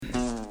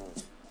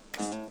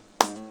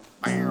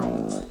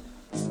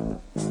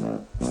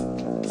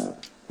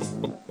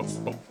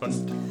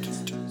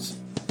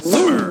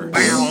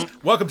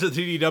Welcome to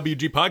the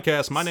TDWG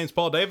podcast. My name's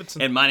Paul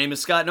Davidson. And my name is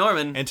Scott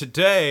Norman. And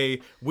today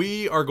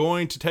we are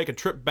going to take a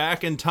trip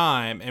back in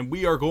time and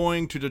we are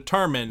going to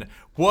determine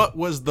what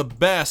was the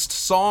best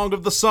song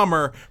of the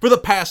summer for the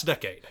past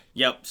decade.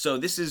 Yep, so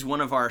this is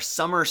one of our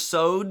summer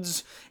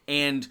sods,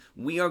 and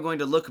we are going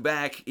to look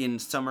back in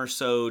summer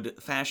sod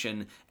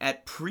fashion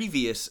at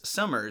previous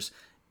summers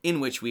in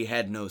which we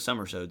had no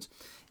summer sods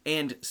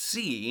and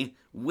see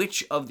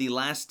which of the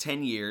last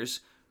 10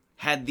 years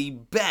had the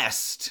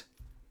best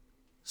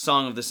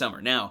song of the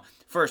summer. Now,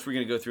 first we're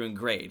going to go through and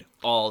grade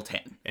all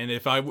 10. And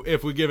if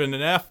we give it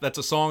an F, that's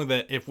a song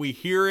that if we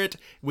hear it,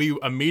 we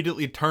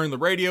immediately turn the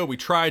radio. We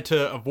try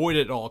to avoid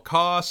it at all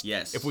costs.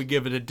 Yes. If we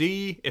give it a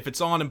D, if it's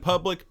on in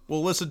public,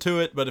 we'll listen to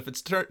it. But if it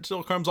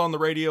still comes on the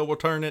radio, we'll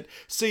turn it.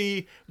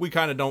 C, we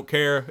kind of don't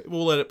care.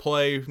 We'll let it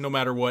play no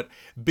matter what.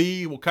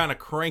 B, we'll kind of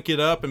crank it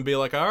up and be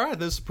like, all right,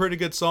 this is a pretty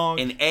good song.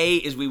 And A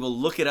is we will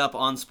look it up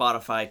on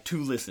Spotify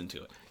to listen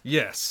to it.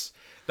 Yes.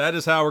 That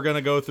is how we're going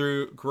to go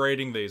through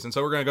grading these. And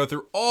so we're going to go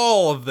through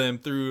all of them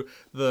through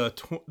the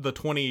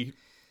 20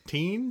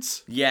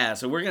 teens. Yeah,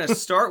 so we're going to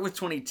start with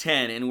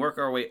 2010 and work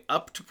our way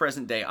up to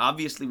present day.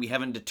 Obviously, we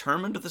haven't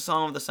determined the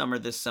song of the summer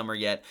this summer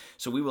yet,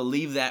 so we will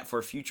leave that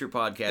for future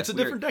podcasts. It's a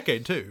different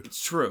decade, too.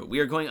 It's true. We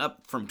are going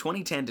up from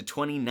 2010 to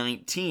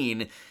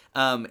 2019,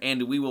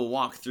 and we will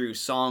walk through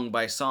song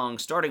by song,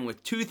 starting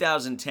with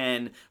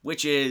 2010,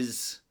 which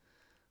is...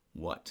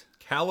 what?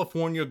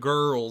 California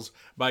Girls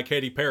by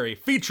Katy Perry,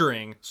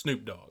 featuring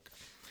Snoop Dogg.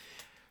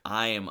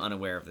 I am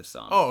unaware of this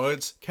song. Oh,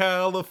 it's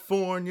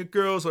California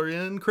Girls are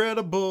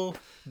incredible.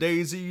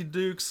 Daisy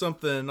Duke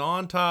something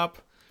on top.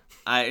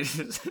 This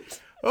is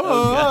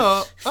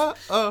why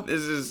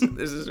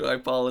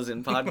Paul is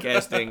in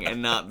podcasting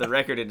and not the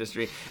record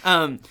industry.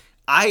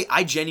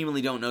 I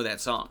genuinely don't know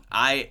that song.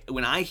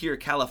 When I hear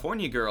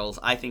California Girls,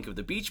 I think of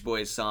the Beach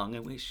Boys song, I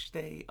wish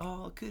they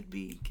all could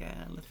be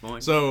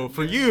California. So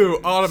for you,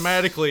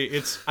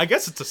 automatically, I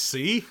guess it's a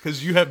C,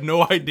 because you have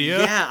no idea.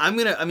 Yeah,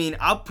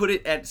 I'll put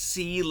it at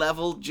C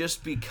level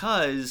just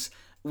because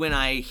when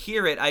I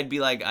hear it, I'd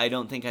be like, I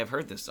don't think I've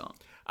heard this song.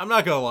 I'm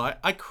not gonna lie,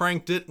 I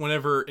cranked it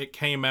whenever it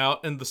came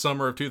out in the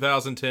summer of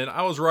 2010.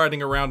 I was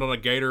riding around on a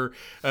gator,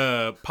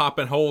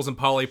 popping holes in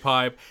poly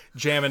pipe,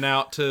 jamming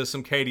out to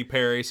some Katy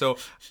Perry. So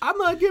I'm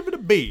gonna give it a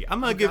B. I'm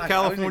gonna give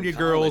California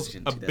Girls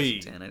a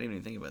B. I didn't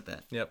even think about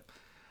that. Yep.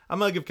 I'm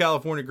gonna give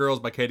California Girls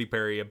by Katy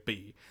Perry a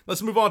B.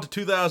 Let's move on to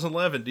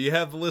 2011. Do you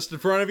have the list in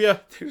front of you?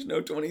 There's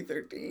no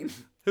 2013.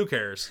 Who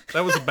cares?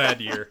 That was a bad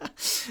year.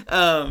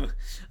 All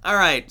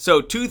right,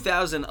 so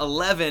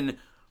 2011...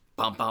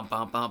 It's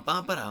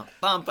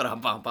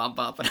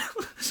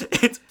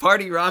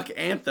Party Rock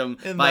Anthem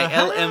by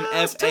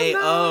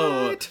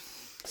LMFAO.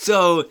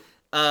 So,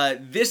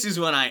 this is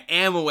one I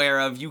am aware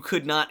of. You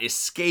could not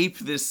escape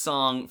this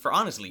song for,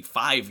 honestly,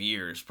 5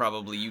 years,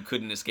 probably. You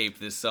couldn't escape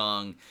this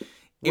song.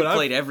 It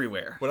played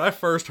everywhere. When I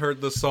first heard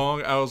this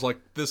song, I was like,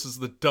 this is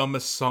the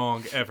dumbest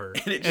song ever.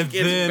 And it just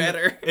gets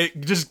better.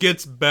 It just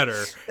gets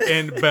better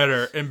and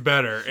better and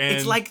better. And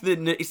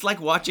it's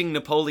like watching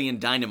Napoleon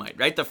Dynamite,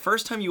 right? The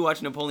first time you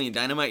watch Napoleon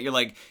Dynamite, you're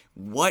like,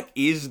 what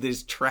is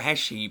this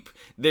trash heap?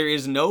 There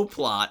is no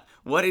plot.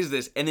 What is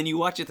this? And then you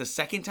watch it the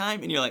second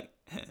time, and you're like,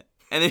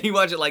 and then you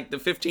watch it like the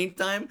 15th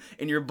time,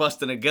 and you're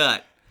busting a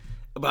gut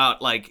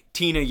about, like,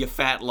 Tina, you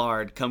fat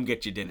lard, come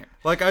get your dinner.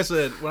 Like I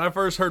said, when I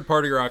first heard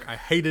Party Rock, I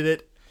hated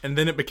it. And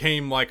then it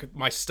became like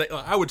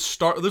I would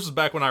start, this was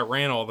back when I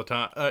ran all the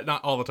time,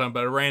 not all the time,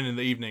 but I ran in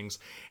the evenings.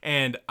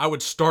 And I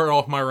would start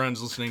off my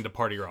runs listening to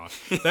Party Rock.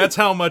 That's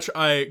how much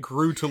I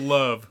grew to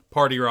love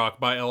Party Rock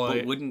by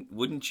LA. But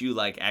wouldn't you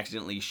like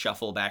accidentally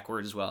shuffle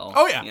backwards as well?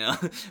 Oh yeah. You know,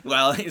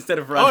 well, instead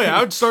of running. Oh yeah, I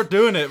would start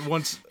doing it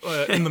once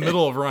in the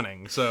middle of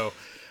running. So,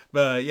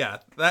 but yeah,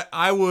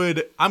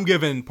 I'm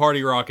giving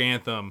Party Rock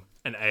Anthem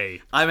an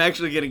A. I'm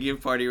actually going to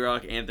give Party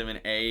Rock Anthem an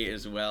A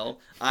as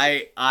well.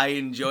 I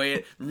enjoy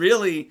it.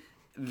 Really,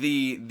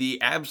 the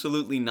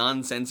absolutely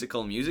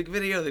nonsensical music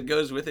video that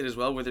goes with it as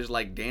well, where there's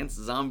like dance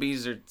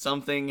zombies or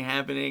something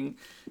happening.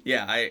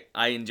 Yeah,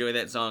 I enjoy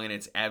that song, and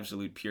it's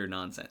absolute pure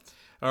nonsense.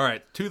 All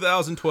right,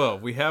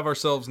 2012. We have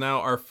ourselves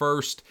now our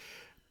first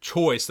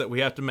choice that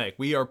we have to make.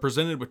 We are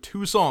presented with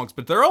two songs,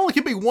 but there only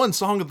can be one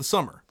song of the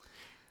summer.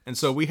 And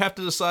so we have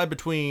to decide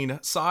between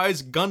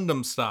Psy's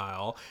Gundam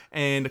Style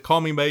and Call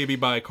Me Maybe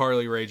by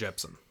Carly Rae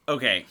Jepsen.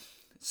 Okay,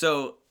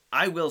 so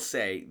I will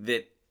say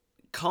that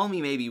Call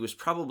Me Maybe was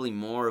probably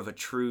more of a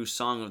true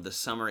song of the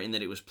summer in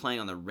that it was playing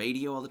on the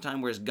radio all the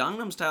time, whereas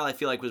Gangnam Style I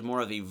feel like was more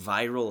of a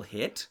viral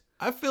hit.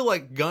 I feel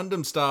like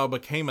Gundam Style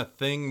became a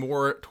thing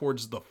more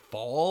towards the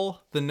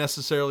fall than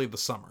necessarily the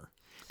summer.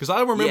 Because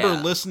I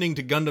remember listening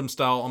to Gundam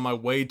Style on my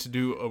way to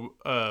do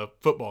a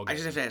football game. I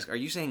just have to ask, are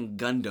you saying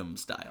Gundam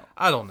Style?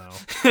 I don't know.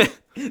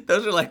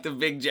 Those are like the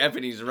big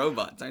Japanese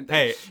robots, aren't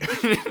they? Hey,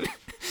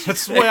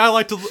 that's the way I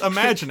like to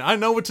imagine. I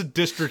know it's a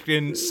district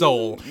in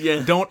Seoul.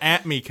 Yeah. Don't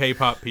at me,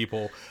 K-pop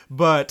people.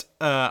 But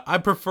I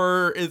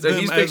prefer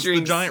them as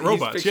the giant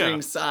robots. He's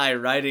picturing Psy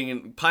riding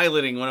and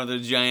piloting one of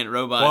those giant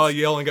robots. While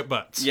yelling at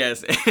butts.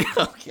 Yes.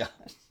 Oh, God.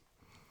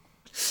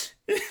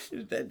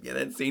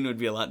 that scene would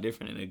be a lot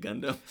different in a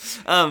Gundam.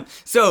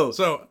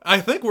 So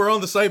I think we're on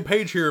the same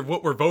page here of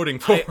what we're voting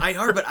for. I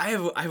are, but I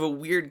have a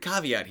weird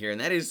caveat here,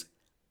 and that is,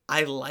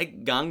 I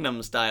like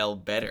Gangnam Style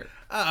better.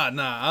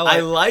 Nah. I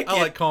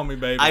like Call Me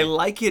Baby. I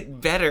like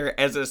it better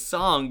as a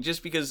song,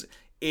 just because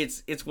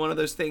it's one of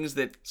those things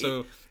that.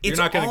 So you're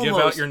not going to give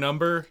out your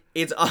number?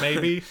 It's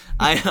maybe.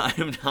 I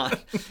am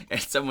not.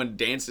 As someone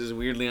dances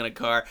weirdly on a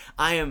car,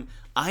 I am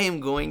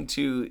going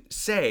to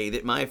say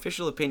that my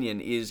official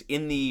opinion is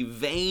in the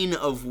vein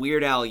of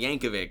Weird Al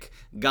Yankovic.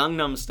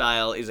 Gangnam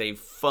Style is a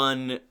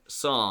fun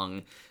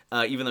song,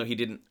 even though he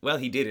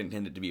did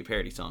intend it to be a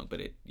parody song,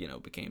 but it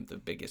became the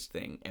biggest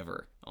thing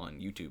ever on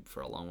YouTube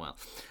for a long while.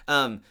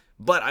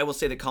 But I will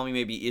say that Call Me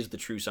Maybe is the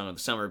true song of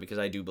the summer, because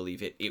I do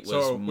believe it was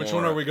So more... which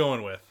one are we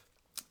going with?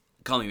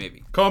 Call Me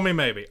Maybe. Call Me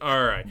Maybe.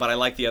 All right. But I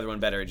like the other one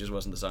better. It just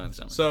wasn't the song of the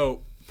summer.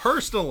 So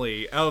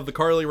personally, out of the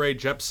Carly Rae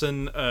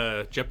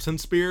Jepsen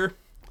spear,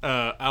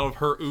 out of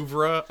her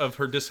oeuvre of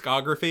her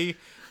discography,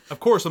 of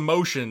course,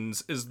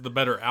 Emotions is the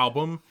better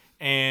album.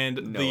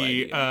 And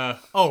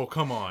oh,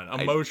 come on.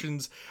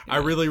 Emotions, I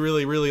really,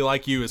 really, really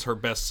Like You is her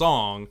best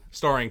song,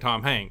 starring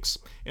Tom Hanks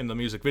in the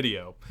music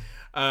video.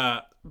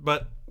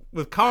 But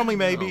with Call Me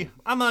Maybe,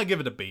 I'm going to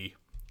give it a B.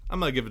 I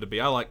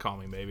like Call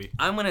Me Maybe.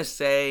 I'm going to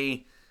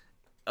say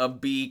a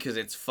B because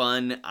it's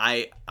fun.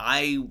 I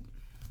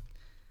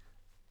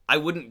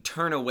wouldn't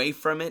turn away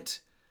from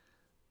it,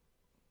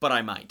 but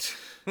I might.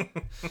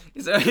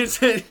 So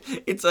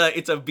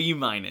it's a B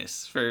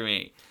minus for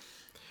me.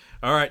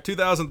 All right,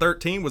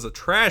 2013 was a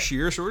trash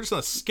year, so we're just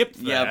going to skip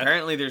that. Yeah,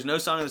 apparently there's no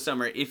song of the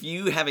summer. If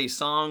you have a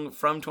song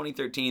from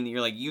 2013 that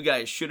you're like, you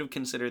guys should have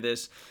considered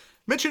this,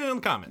 mention it in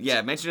the comments.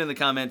 Yeah, mention it in the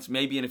comments.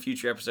 Maybe in a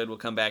future episode we'll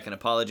come back and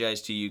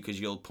apologize to you, because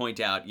you'll point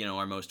out,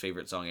 our most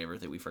favorite song ever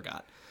that we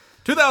forgot.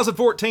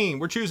 2014,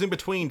 we're choosing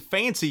between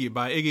Fancy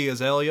by Iggy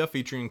Azalea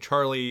featuring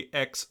Charlie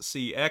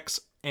XCX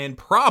and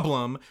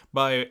Problem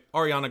by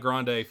Ariana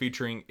Grande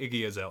featuring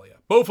Iggy Azalea.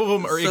 Both of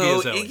them are Iggy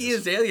Azalea. Iggy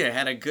Azalea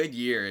had a good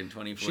year in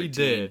 2014. She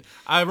did.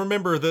 I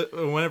remember that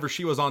whenever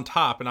she was on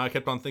top, and I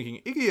kept on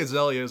thinking, Iggy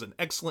Azalea is an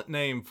excellent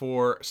name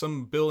for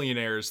some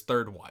billionaire's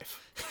third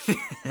wife.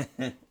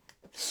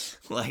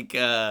 Like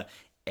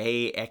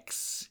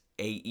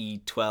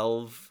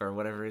AXAE12 or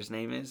whatever his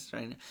name is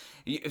right now.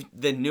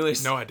 The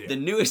newest, no idea. The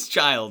newest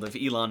child of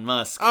Elon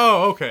Musk.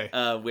 Oh, okay.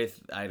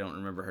 With, I don't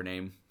remember her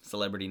name,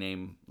 celebrity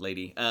name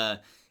lady.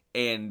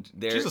 And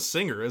she's a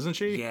singer, isn't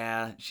she?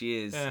 Yeah,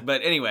 she is. Yeah.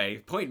 But anyway,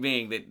 point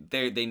being that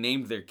they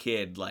named their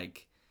kid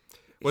like.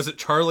 Was it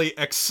Charlie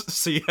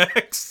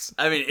XCX?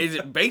 I mean, is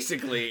it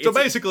basically? So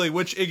basically,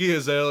 which Iggy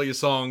Azalea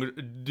song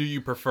do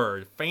you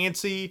prefer?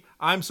 Fancy,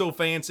 I'm So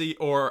Fancy,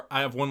 or I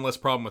Have One Less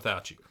Problem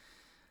Without You?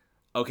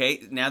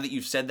 Okay, now that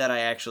you've said that, I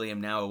actually am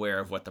now aware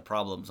of what the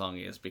Problem song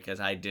is, because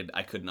I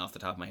couldn't off the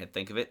top of my head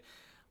think of it.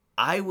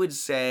 I would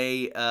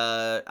say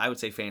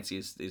Fancy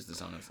is the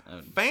song.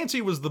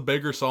 Fancy was the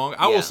bigger song.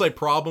 I will say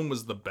Problem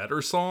was the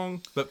better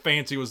song, but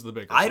Fancy was the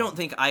bigger song. I don't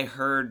think I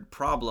heard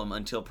Problem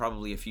until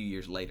probably a few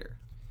years later.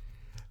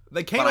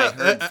 They came out,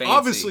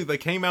 obviously they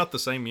came out the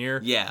same year.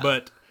 Yeah.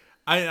 But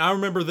I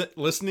remember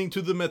listening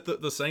to them at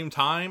the same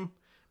time.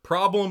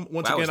 Problem,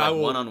 once again, was that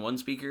one on one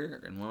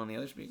speaker and one on the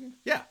other speaker?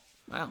 Yeah.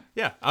 Wow.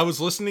 Yeah. I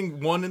was listening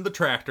one in the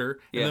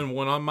tractor and then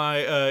one on my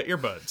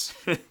earbuds.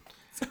 So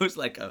it was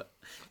like a...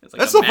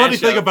 That's the funny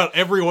thing about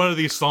every one of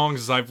these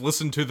songs is I've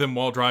listened to them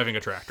while driving a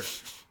tractor.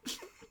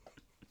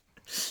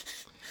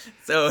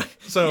 So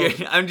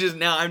I'm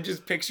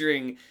just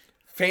picturing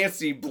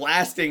Fancy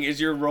blasting as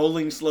you're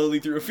rolling slowly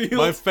through a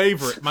field.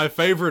 My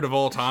favorite of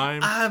all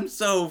time. I'm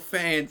so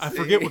fancy. I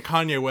forget what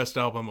Kanye West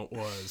album it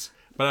was,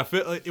 but I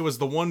feel like it was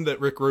the one that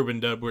Rick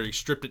Rubin did where he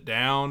stripped it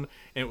down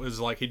and it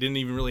was like he didn't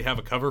even really have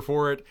a cover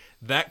for it.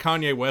 That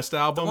Kanye West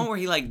album. The one where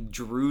he like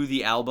drew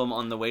the album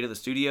on the way to the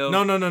studio.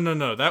 No.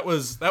 That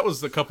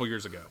was a couple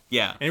years ago.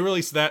 Yeah. And he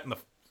released that in the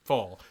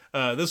fall.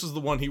 This is the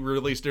one he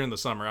released during the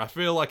summer. I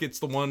feel like it's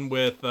the one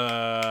with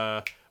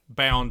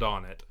Bound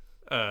on it.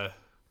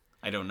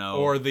 I don't know.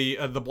 Or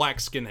the Black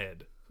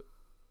Skinhead.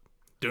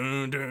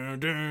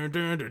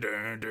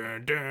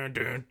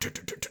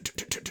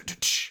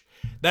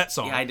 That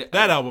song,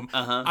 that album.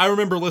 I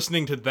remember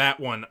listening to that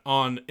one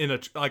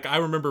I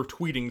remember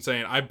tweeting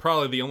saying I'm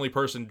probably the only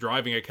person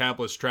driving a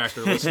cabless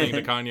tractor listening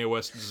to Kanye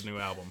West's new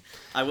album.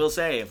 I will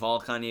say, of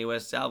all Kanye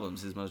West's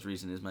albums, his most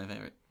recent is my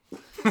favorite.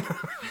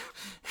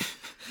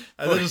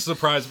 That just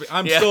surprised me.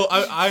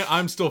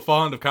 I'm still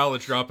fond of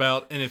College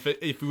Dropout, and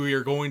if we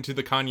are going to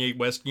the Kanye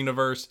West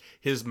universe,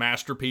 his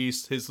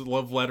masterpiece, his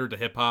love letter to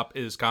hip hop,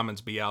 is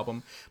Common's B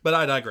album. But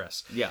I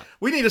digress. Yeah,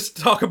 we need to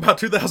talk about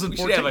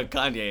 2014. We should have a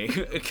Kanye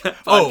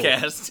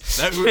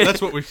podcast.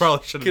 That's what we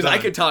probably should have done. Because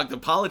I could talk the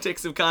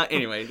politics of Kanye.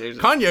 Anyway,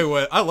 Kanye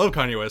West. I love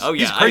Kanye West. Oh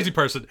yeah, he's a crazy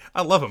person.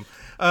 I love him.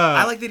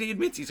 I like that he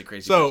admits he's a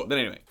crazy person. But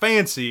anyway,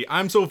 Fancy.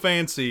 I'm So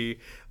Fancy.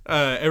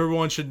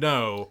 Everyone should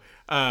know.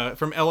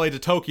 From LA to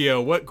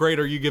Tokyo, what grade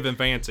are you giving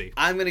Fancy?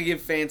 I'm gonna give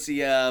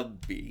Fancy a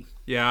B.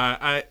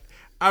 Yeah,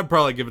 I'd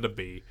probably give it a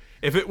B.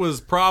 If it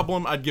was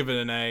Problem, I'd give it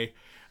an A.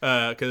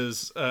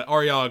 because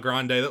Ariana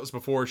Grande, that was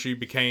before she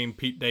became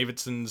Pete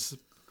Davidson's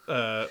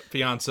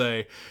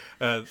fiance,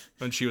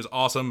 when she was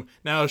awesome.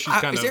 Now she's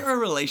kind Is of... there a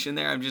relation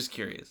there? I'm just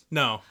curious.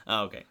 No.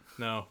 Oh, okay.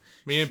 No.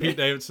 Me and Pete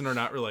Davidson are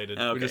not related.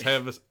 Okay. We just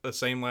have the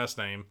same last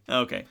name.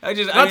 Okay.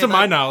 Not to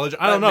my knowledge.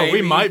 I don't know. We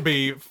maybe might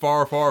be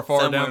far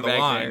somewhere down the back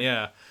line. there.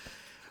 Yeah.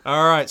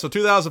 All right. So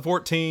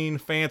 2014,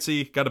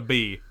 Fancy, got a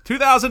B.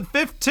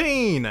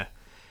 2015,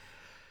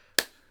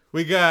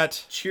 we got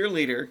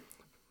Cheerleader.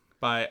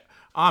 by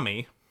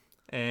Ami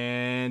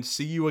and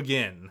See You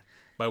Again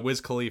by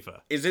Wiz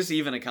Khalifa. Is this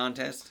even a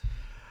contest?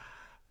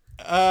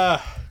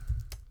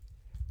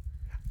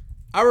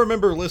 I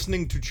remember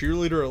listening to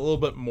Cheerleader a little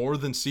bit more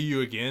than See You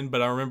Again,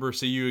 but I remember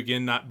See You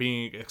Again not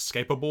being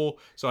escapable,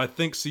 so I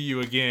think See You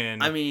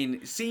Again... I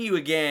mean, See You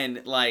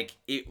Again, like,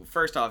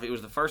 first off, it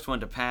was the first one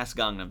to pass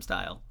Gangnam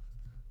Style.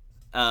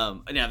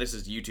 Now, this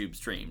is YouTube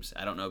streams.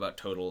 I don't know about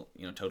total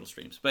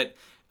streams. But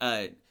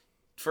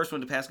first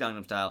one to pass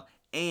Gangnam Style,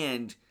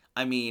 and,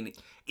 I mean...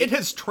 It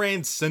has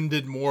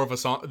transcended more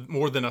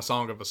than a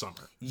song of the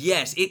summer.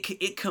 Yes,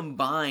 it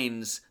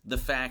combines the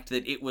fact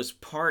that it was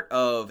part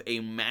of a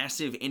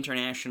massive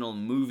international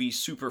movie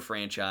super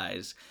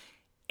franchise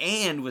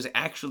and was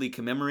actually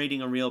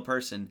commemorating a real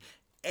person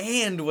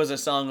and was a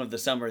song of the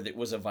summer that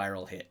was a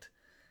viral hit.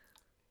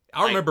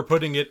 I remember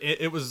putting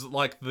it was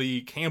like the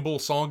Campbell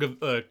song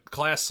of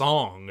class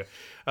song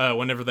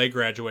whenever they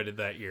graduated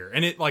that year.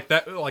 And it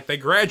they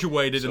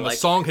graduated and the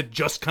song had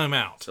just come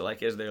out. So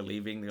like as they're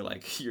leaving, they're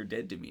like, "You're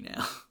dead to me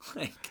now."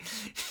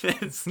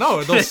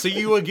 No, they'll see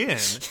you again.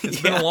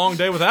 It's been a long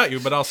day without you,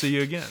 but I'll see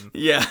you again.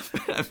 Yeah.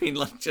 I mean,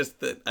 like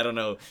just the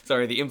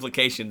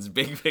implications,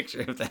 big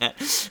picture of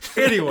that.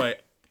 Anyway,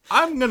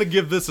 I'm gonna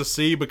give this a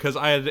C because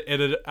I had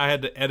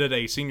to edit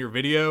a senior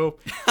video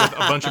with a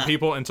bunch of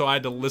people, and so I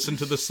had to listen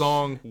to the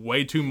song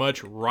way too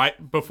much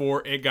right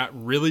before it got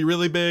really,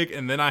 really big,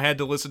 and then I had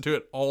to listen to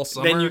it all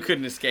summer. Then you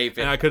couldn't escape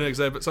it. And I couldn't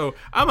escape it, so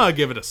I'm gonna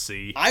give it a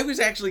C. I was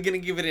actually gonna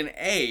give it an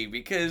A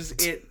because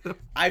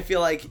I feel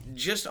like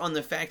just on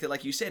the fact that,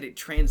 like you said, it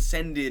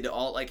transcended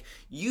all. Like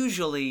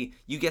usually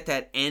you get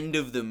that end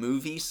of the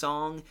movie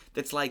song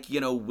that's like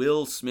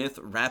Will Smith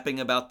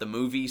rapping about the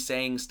movie,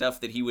 saying stuff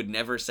that he would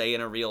never say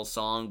in a real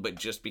song, but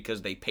just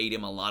because they paid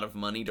him a lot of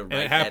money to write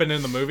and it happened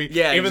in the movie.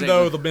 Yeah, even exactly.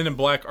 though the Men in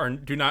Black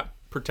do not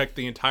protect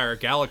the entire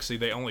galaxy,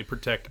 they only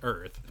protect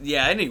Earth.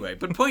 Yeah. Anyway,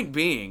 but point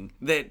being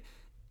that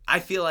I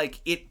feel like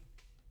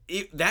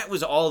that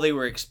was all they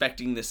were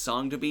expecting this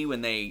song to be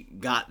when they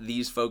got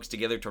these folks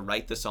together to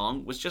write the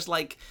song, was just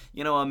like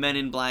a Men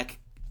in Black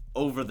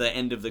over the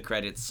end of the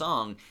credits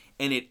song.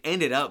 And it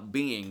ended up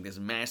being this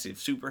massive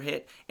super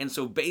hit. And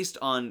so based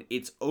on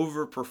its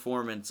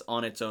overperformance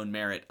on its own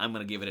merit, I'm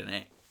going to give it an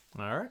A.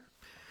 All right.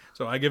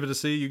 So I give it a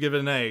C, you give it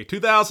an A.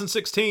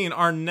 2016,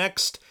 our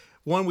next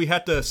one, we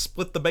had to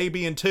split the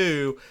baby in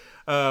two.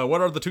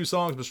 What are the two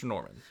songs, Mr.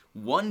 Norman?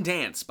 One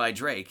Dance by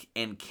Drake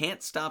and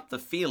Can't Stop the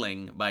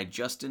Feeling by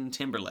Justin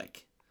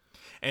Timberlake.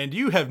 And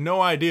you have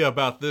no idea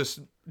about this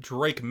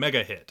Drake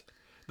mega hit.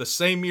 The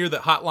same year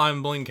that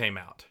Hotline Bling came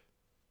out.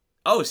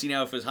 Oh, see,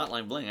 now if it was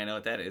Hotline Bling, I know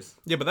what that is.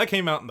 Yeah, but that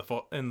came out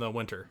in the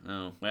winter.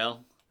 Oh,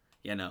 well,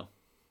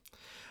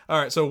 All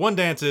right, so One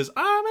Dance is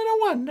I'm in a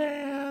one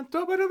dance.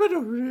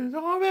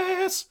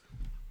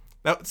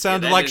 That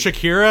sounded like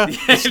Shakira.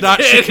 It's not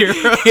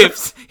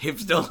Shakira.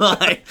 Hips don't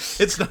lie.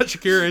 It's not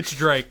Shakira. It's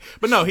Drake.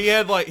 But no,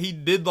 he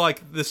did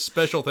this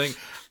special thing.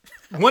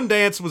 One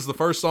Dance was the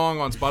first song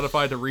on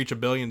Spotify to reach 1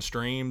 billion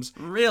streams.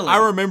 Really? I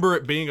remember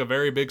it being a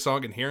very big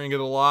song and hearing it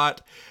a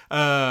lot.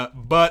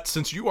 But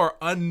since you are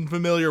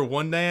unfamiliar with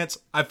One Dance,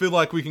 I feel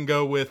like we can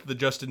go with the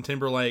Justin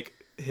Timberlake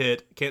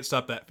hit "Can't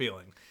Stop That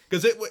Feeling"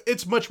 because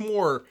it's much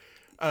more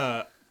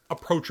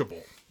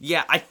approachable.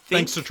 Yeah, I think.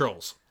 Thanks to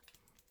Trolls.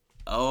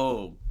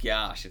 Oh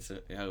gosh,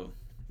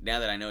 now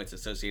that I know it's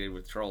associated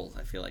with Trolls,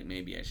 I feel like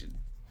maybe I should.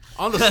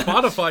 On the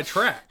Spotify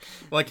track,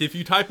 like if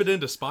you type it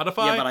into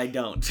Spotify, yeah, but I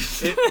don't.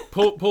 it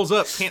pulls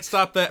up "Can't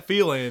Stop That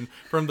Feeling"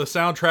 from the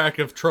soundtrack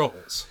of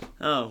Trolls.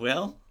 Oh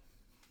well,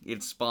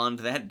 it spawned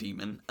that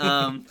demon.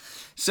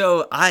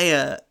 So I'm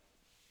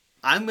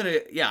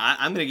gonna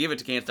give it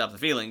to "Can't Stop the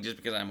Feeling" just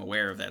because I'm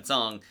aware of that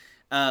song,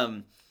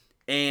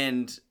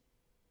 and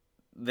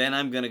then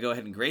I'm gonna go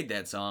ahead and grade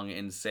that song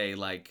and say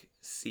like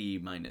C-.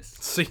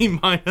 C-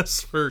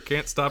 for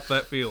 "Can't Stop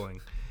That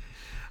Feeling."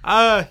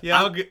 I'll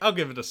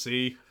give it a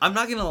C. I'm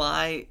not gonna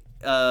lie,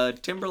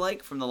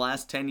 Timberlake from the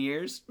last 10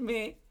 years,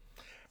 meh.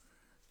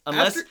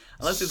 Unless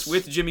it's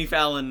with Jimmy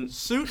Fallon.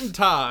 Suit and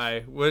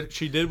Tie, what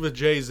she did with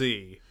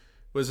Jay-Z,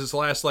 was his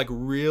last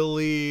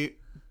really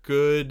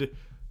good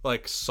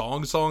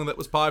song that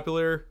was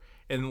popular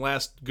and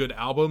last good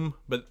album.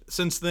 But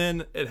since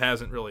then, it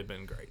hasn't really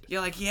been great.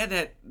 Yeah, he had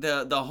that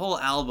the whole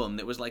album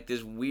that was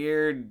this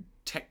weird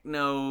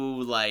techno,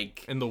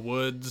 like In the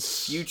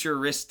woods.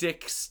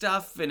 futuristic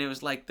stuff, and it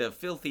was like the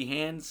Filthy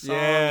Hands song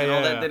Yeah, and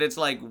all yeah. that it's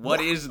like,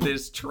 what is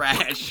this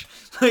trash?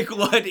 Like,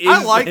 what is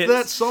I like this?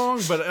 that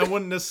song, but I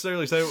wouldn't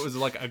necessarily say it was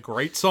like a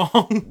great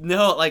song.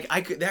 No, like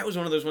that was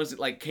one of those ones that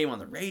like came on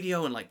the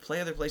radio and like play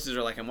other places,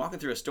 or like I'm walking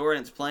through a store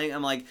and it's playing.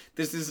 I'm like,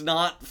 this is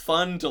not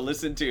fun to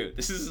listen to.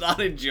 This is not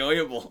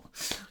enjoyable.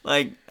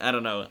 Like, I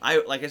don't know.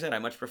 Like I said, I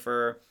much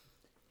prefer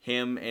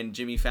him and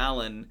Jimmy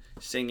Fallon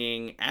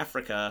singing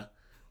Africa,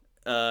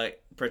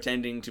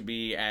 pretending to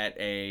be at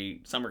a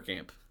summer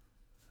camp.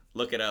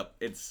 Look it up.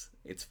 It's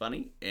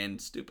funny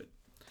and stupid.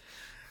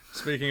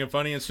 Speaking of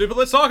funny and stupid,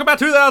 let's talk about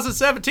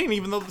 2017,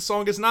 even though the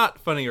song is not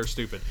funny or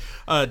stupid.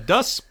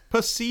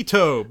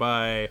 Despacito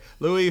by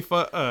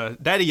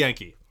Daddy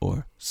Yankee.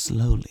 Or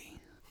slowly.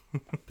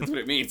 That's what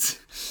it means.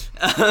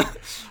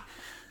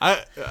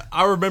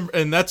 I remember,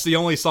 and that's the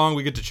only song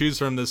we get to choose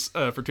from this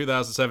for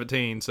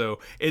 2017. So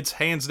it's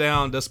hands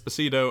down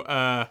Despacito.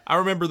 I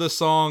remember this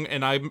song,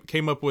 and I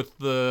came up with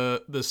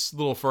this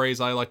little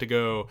phrase I like to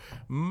go: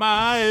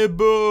 "My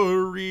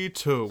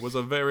burrito was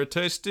a very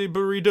tasty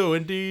burrito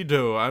indeed.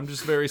 I'm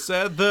just very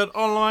sad that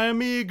all my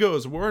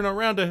amigos weren't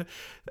around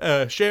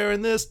to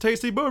sharing this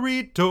tasty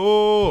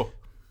burrito."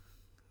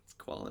 It's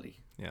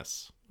quality.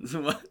 Yes.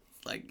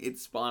 Like, it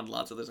spawned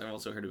lots of this. I've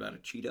also heard about a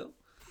Cheeto.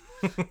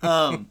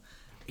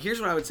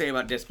 Here's what I would say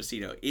about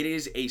Despacito. It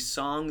is a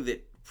song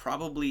that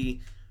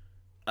probably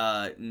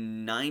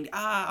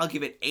I'll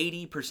give it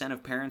 80%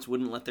 of parents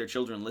wouldn't let their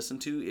children listen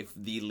to if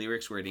the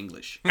lyrics were in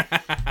English.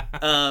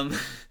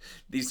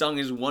 The song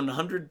is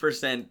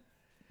 100%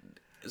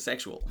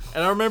 sexual.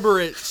 And I remember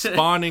it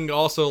spawning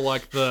also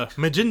like the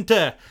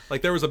magenta.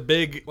 Like there was a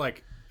big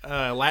like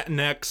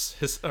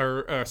Latinx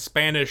or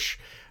Spanish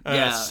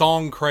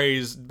song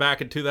craze back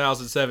in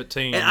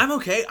 2017. And I'm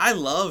okay. I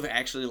love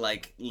actually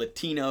like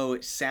Latino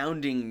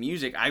sounding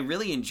music. I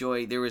really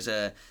enjoy. There was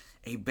a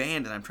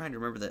band, and I'm trying to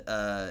remember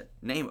the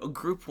name.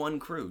 Group One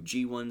Crew,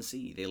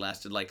 G1C. They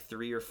lasted like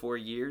 3 or 4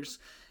 years,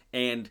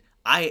 and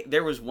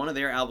there was one of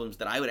their albums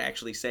that I would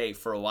actually say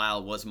for a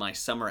while was my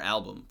summer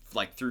album.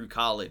 Like through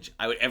college,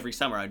 every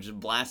summer I would just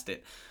blast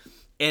it,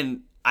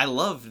 and I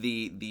love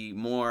the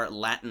more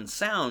Latin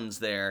sounds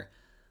there.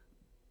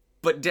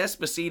 But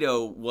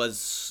Despacito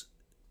was,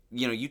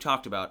 you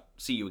talked about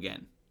See You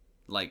Again.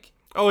 Like,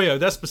 oh yeah,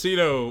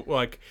 Despacito,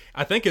 like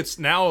I think it's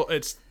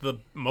the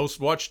most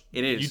watched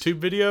YouTube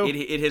video.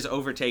 It has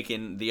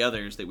overtaken the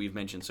others that we've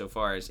mentioned so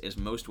far as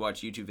most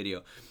watched YouTube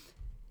video.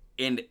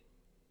 And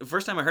the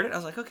first time I heard it, I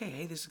was like, okay,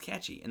 hey, this is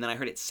catchy. And then I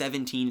heard it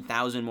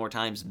 17,000 more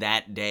times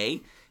that day,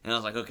 and I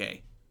was like,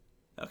 okay,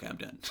 I'm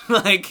done.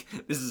 Like,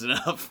 this is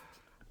enough.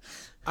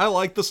 I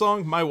like the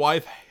song. My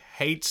wife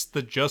hates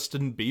the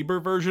Justin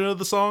Bieber version of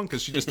the song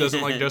because she just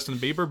doesn't like Justin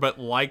Bieber, but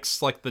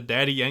likes like the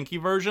Daddy Yankee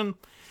version.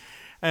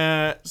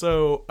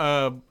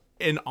 So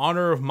in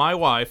honor of my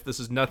wife, this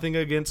is nothing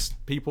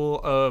against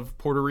people of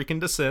Puerto Rican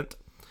descent.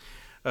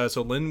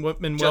 So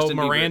Lin-Manuel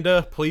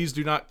Miranda, please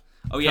do not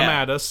come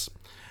at us.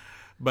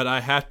 But I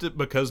have to,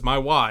 because my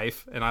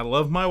wife, and I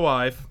love my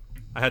wife,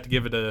 I have to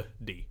give it a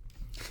D.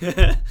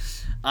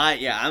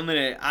 I'm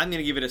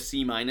gonna give it a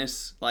C-.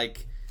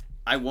 Like,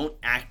 I won't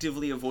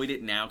actively avoid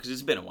it now because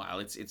it's been a while.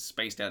 It's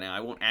spaced out now.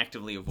 I won't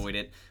actively avoid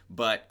it,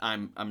 but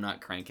I'm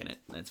not cranking it.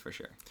 That's for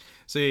sure.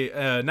 See,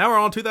 now we're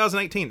on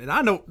 2018, and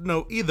I don't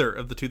know either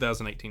of the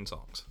 2018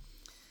 songs.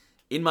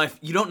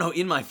 You don't know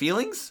In My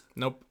Feelings?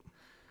 Nope.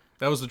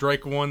 That was the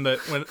Drake one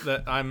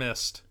that I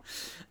missed.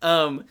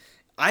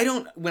 I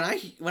don't. When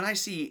I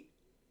see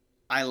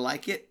I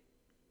Like It,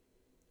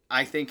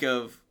 I think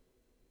of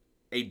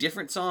a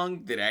different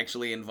song that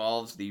actually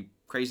involves the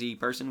crazy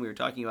person we were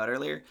talking about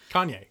earlier,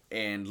 Kanye,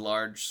 and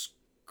large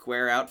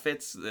square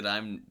outfits that I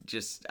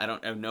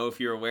don't know if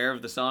you're aware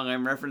of the song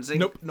I'm referencing.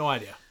 Nope, no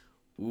idea.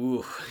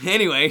 Ooh.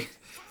 Anyway,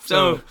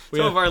 so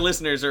some of our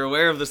listeners are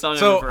aware of the song.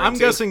 So I'm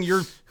guessing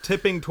you're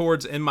tipping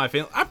towards In My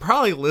Feelings. I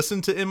probably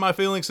listened to In My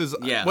Feelings.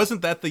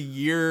 Wasn't that the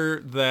year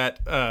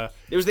that there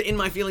was the In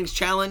My Feelings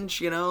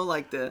challenge?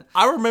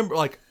 I remember,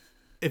 like,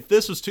 if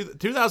this was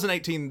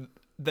 2018.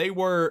 They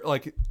were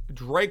like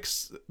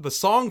the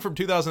song from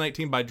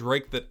 2018 by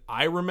Drake that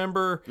I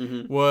remember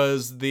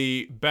was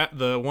the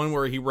one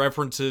where he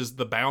references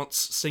the bounce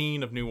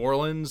scene of New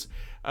Orleans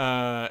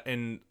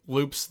and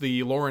loops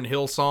the Lauryn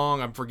Hill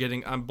song. I'm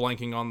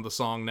blanking on the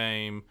song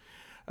name.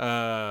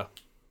 I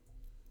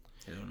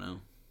don't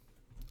know.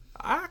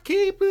 I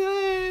keep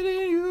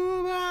letting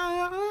you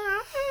by.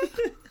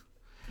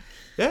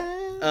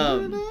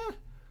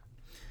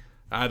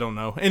 I don't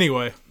know.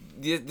 Anyway.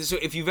 So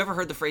if you've ever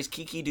heard the phrase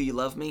 "Kiki, do you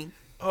love me?"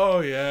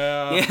 Oh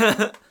yeah.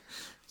 Yeah.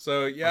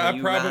 So yeah, I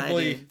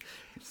probably riding?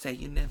 Say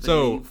you never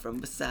leave from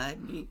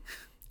beside me.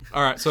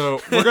 All right,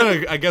 so we're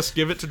gonna, I guess,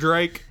 give it to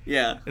Drake.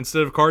 Yeah.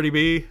 Instead of Cardi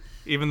B,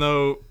 even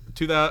though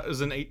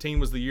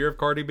 2018 was the year of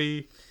Cardi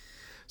B.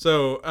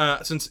 So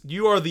since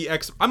you are the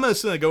I'm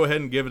just gonna go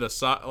ahead and give it a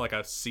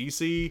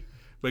CC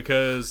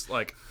because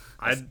like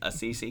A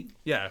CC?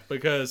 Yeah,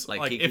 because Like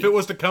like Kiki? if it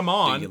was to come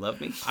on, Do you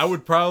love me? I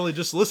would probably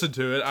just listen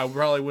to it. I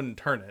probably wouldn't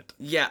turn it.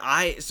 Yeah,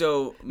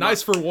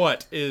 Nice for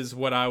What is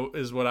what I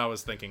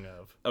was thinking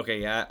of.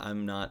 Okay, yeah,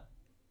 I'm not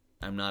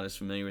as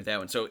familiar with that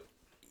one. So,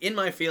 In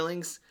My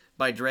Feelings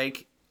by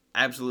Drake,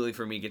 absolutely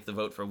for me gets the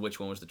vote for which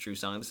one was the true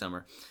song of the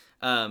summer.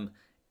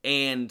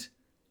 And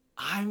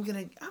I'm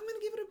gonna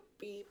give it a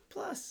B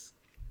plus.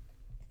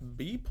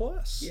 B+.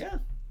 Yeah, I'm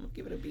gonna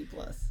give it a B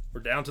plus.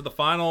 We're down to the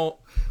final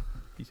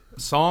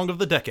song of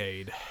the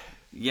decade.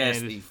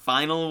 Yes, And the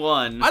final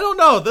one. I don't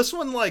know. This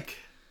one, like,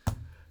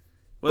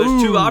 Well,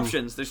 there's two Ooh.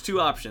 options.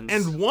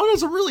 and one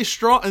is a really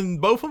strong, and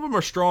both of them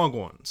are strong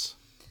ones.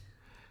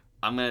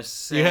 I'm gonna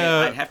say Yeah.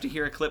 I'd have to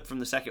hear a clip from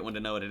the second one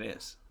to know what it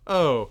is.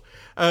 Oh,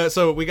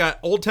 so we got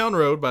Old Town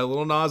Road by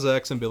Lil Nas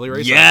X and Billy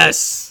Ray Cyrus.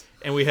 Yes.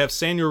 And we have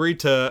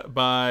Señorita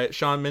by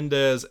Shawn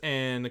Mendes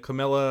and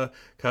Camila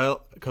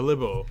Cabello.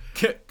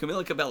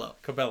 Camila Cabello.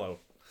 Cabello.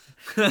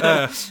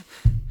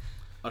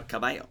 Or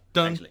Caballo,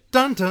 Dun, actually.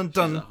 dun, dun,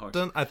 dun, a horse.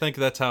 dun. I think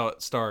that's how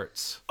it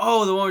starts.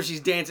 Oh, the one where she's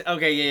dancing.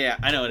 Okay, yeah.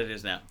 I know what it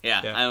is now.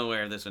 Yeah. Yeah. I'm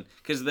aware of this one.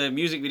 Because the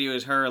music video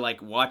is her,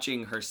 like,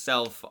 watching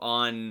herself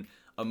on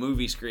a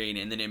movie screen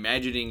and then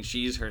imagining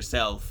she's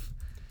herself.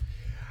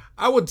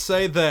 I would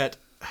say that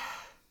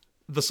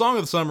the song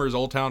of the summer is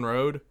Old Town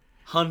Road.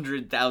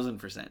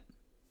 100,000%.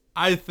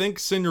 I think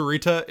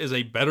Señorita is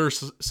a better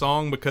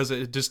song because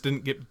it just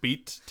didn't get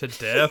beat to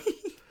death.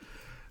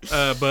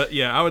 But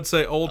yeah, I would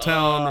say Old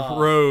Town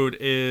Road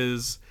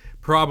is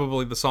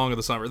probably the song of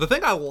the summer. The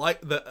thing I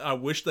like that I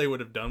wish they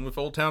would have done with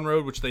Old Town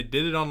Road, which they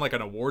did it on like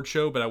an award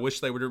show, but I wish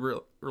they would have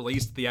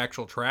released the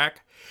actual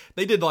track.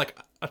 They did like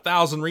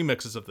 1,000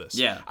 remixes of this.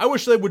 Yeah. I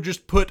wish they would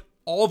just put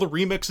all the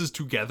remixes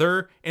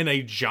together in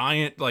a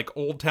giant like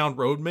Old Town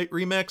Road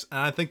remix, and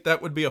I think that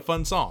would be a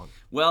fun song.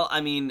 Well, I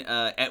mean,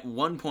 at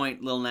one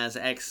point, Lil Nas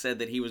X said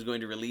that he was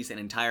going to release an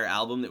entire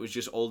album that was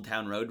just Old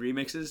Town Road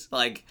remixes.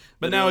 Like,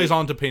 But now he's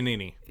on to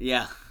Panini.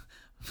 Yeah.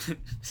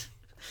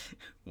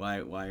 Why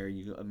are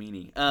you a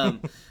meanie?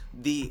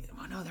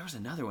 There was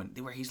another one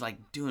where he's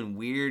like doing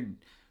weird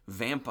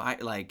vampire,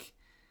 like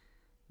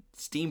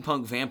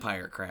steampunk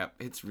vampire crap.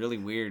 It's really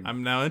weird.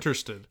 I'm now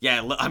interested.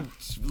 Yeah,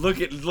 look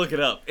it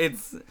up.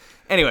 It's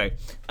anyway.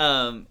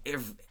 I'm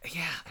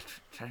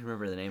trying to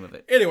remember the name of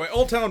it. Anyway,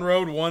 Old Town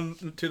Road won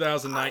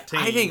 2019.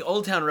 I think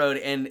Old Town Road,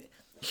 and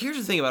here's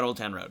the thing about Old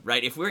Town Road,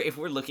 right? If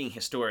we're looking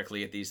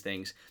historically at these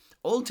things,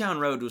 Old Town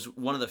Road was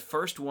one of the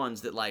first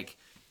ones that like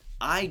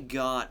I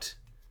got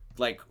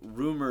like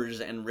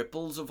rumors and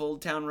ripples of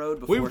Old Town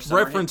Road before We've summer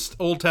hit. referenced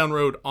Old Town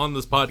Road on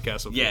this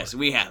podcast before. Yes,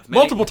 we have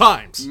Multiple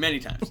times. many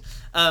times.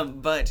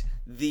 But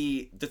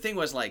the thing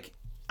was like,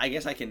 I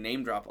guess I can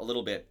name drop a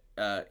little bit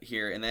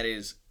here, and that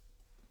is,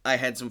 I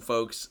had some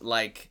folks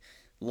like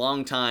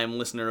longtime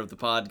listener of the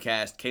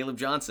podcast, Caleb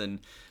Johnson,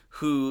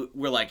 who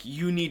were like,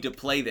 you need to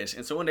play this.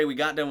 And so one day we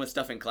got done with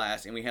stuff in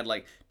class, and we had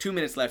like 2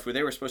 minutes left where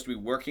they were supposed to be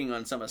working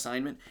on some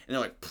assignment, and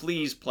they're like,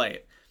 please play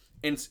it.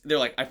 And they're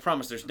like, I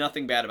promise there's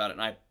nothing bad about it.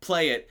 And I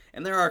play it,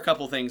 and there are a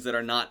couple things that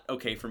are not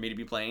okay for me to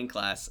be playing in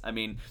class. I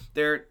mean,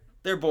 they're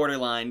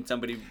borderline.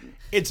 Somebody,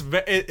 It's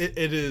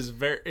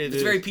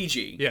very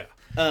PG. Yeah.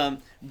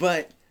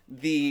 But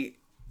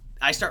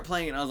I start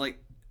playing it, and I was like,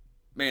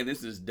 man,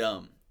 this is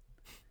dumb.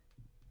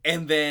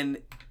 And then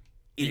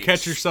You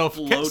catch yourself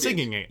exploded.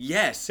 singing it.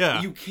 Yes.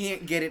 Yeah. You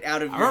can't get it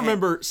out of your I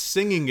remember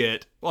singing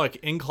it like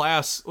in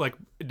class, like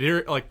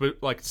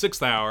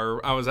sixth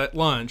hour. I was at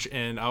lunch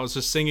and I was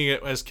just singing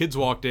it as kids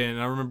walked in.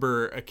 And I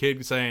remember a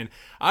kid saying,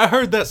 "I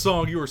heard that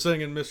song you were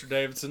singing, Mr.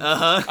 Davidson.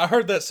 I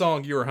heard that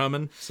song you were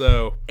humming."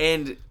 So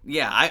And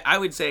yeah, I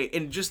would say,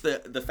 and just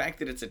the fact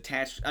that it's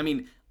attached. I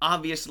mean,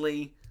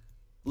 obviously,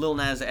 Lil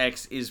Nas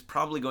X is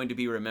probably going to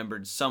be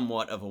remembered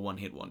somewhat of a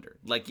one-hit wonder.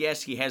 Like,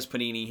 yes, he has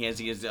Panini,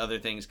 he has other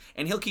things,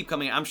 and he'll keep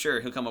coming. I'm sure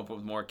he'll come up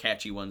with more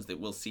catchy ones that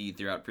we'll see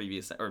throughout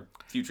previous or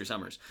future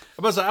summers.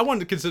 I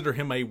wanted to consider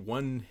him a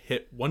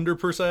one-hit wonder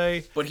per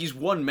se. But he's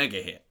one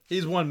mega hit.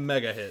 He's one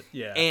mega hit,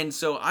 yeah. And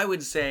so I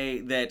would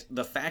say that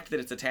the fact that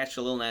it's attached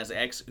to Lil Nas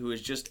X, who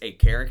is just a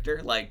character,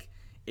 like,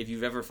 if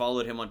you've ever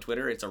followed him on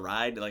Twitter, it's a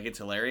ride. Like, it's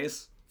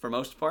hilarious for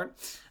most part.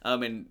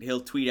 And he'll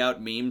tweet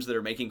out memes that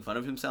are making fun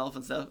of himself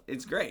and stuff.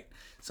 It's great.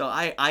 So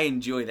I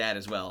enjoy that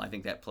as well. I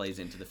think that plays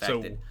into the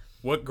fact that...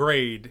 what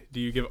grade do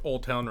you give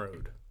Old Town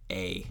Road?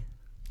 A.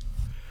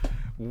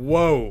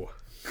 Whoa.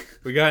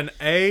 We got an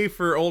A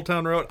for Old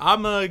Town Road.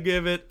 I'm going to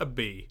give it a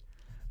B.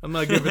 I'm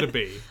going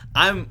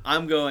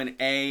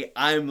A.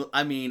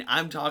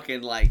 I'm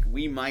talking like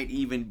we might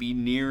even be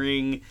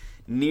nearing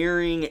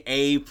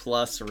A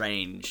plus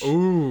range.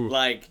 Ooh.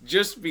 Like,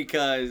 just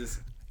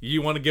because...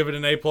 You want to give it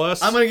an A+?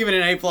 I'm going to give it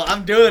an A+.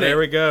 I'm doing it. There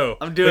we go.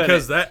 I'm doing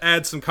because it. that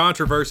adds some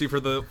controversy for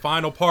the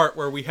final part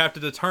where we have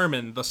to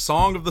determine the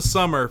song of the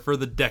summer for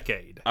the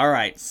decade. All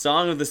right,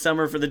 song of the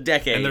summer for the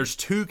decade. And there's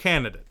two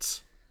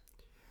candidates.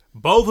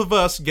 Both of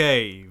us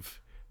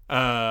gave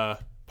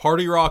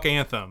Party Rock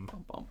Anthem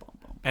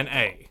an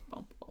A.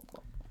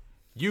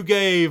 You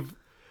gave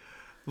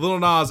Lil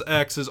Nas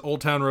X's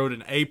Old Town Road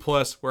an A+,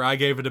 where I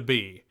gave it a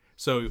B.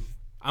 So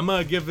I'm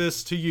going to give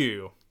this to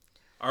you.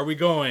 Are we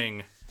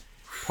going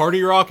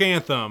Party Rock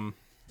Anthem?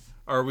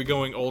 Or are we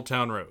going Old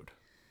Town Road?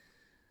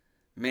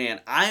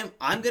 Man,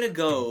 I'm gonna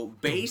go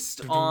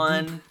based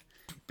on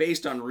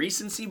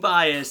recency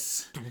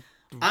bias.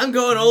 I'm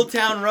going Old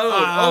Town Road.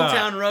 Old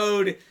Town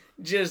Road,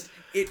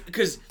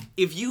 because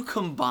if you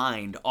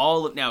combined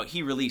now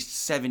he released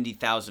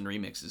 70,000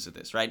 remixes of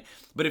this, right?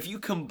 But if you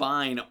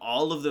combine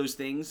all of those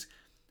things,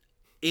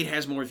 it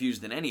has more views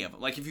than any of them.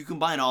 Like if you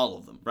combine all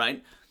of them,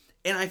 right?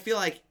 And I feel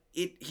like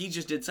he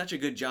just did such a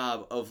good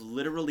job of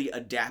literally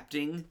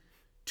adapting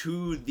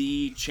to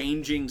the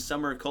changing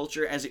summer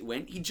culture as it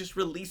went. He just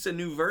released a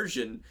new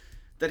version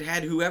that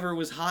had whoever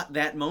was hot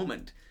that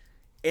moment.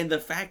 And the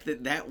fact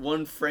that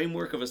one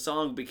framework of a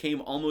song became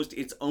almost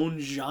its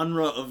own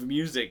genre of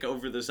music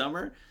over the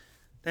summer,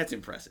 that's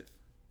impressive.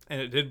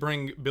 And it did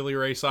bring Billy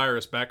Ray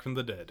Cyrus back from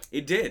the dead.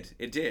 It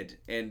did.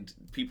 And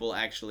people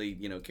actually,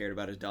 cared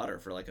about his daughter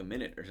for like a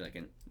minute or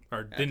second.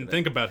 Or didn't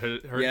think about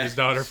his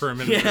daughter for a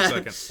minute or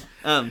a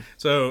second.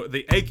 So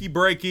the achy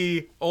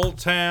breaky Old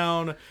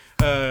Town,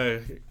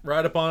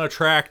 ride up on a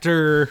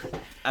tractor.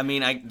 I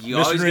mean, you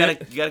always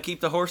gotta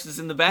keep the horses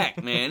in the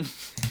back, man.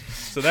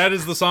 So that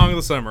is the song of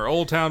the summer,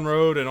 Old Town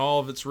Road and all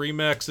of its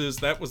remixes.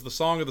 That was the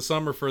song of the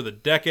summer for the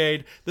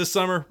decade. This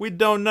summer, we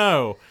don't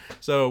know.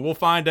 So we'll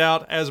find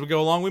out as we go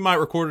along. We might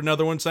record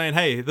another one saying,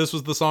 hey, this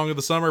was the song of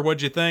the summer.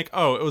 What'd you think?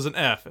 Oh, it was an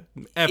F.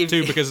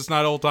 F2 because it's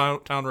not Old Town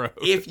Road.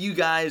 If you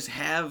guys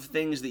have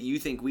things that you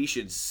think we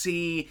should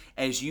see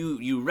as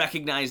you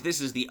recognize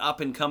this is the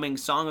up-and-coming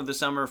song of the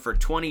summer for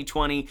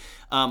 2020,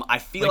 I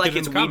feel like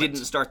it's we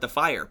didn't start the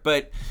fire,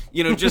 but,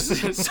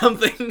 just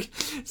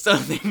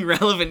something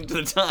relevant to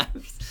the times.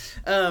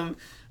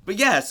 But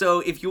yeah, so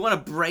if you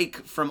want to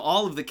break from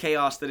all of the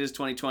chaos that is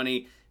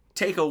 2020,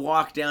 take a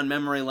walk down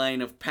memory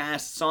lane of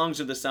past songs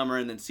of the summer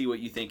and then see what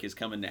you think is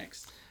coming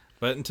next.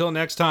 But until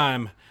next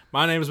time,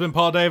 my name has been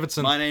Paul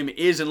Davidson. My name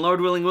is, and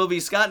Lord willing will be,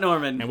 Scott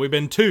Norman. And we've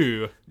been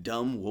two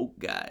Dumb Woke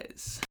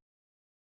Guys.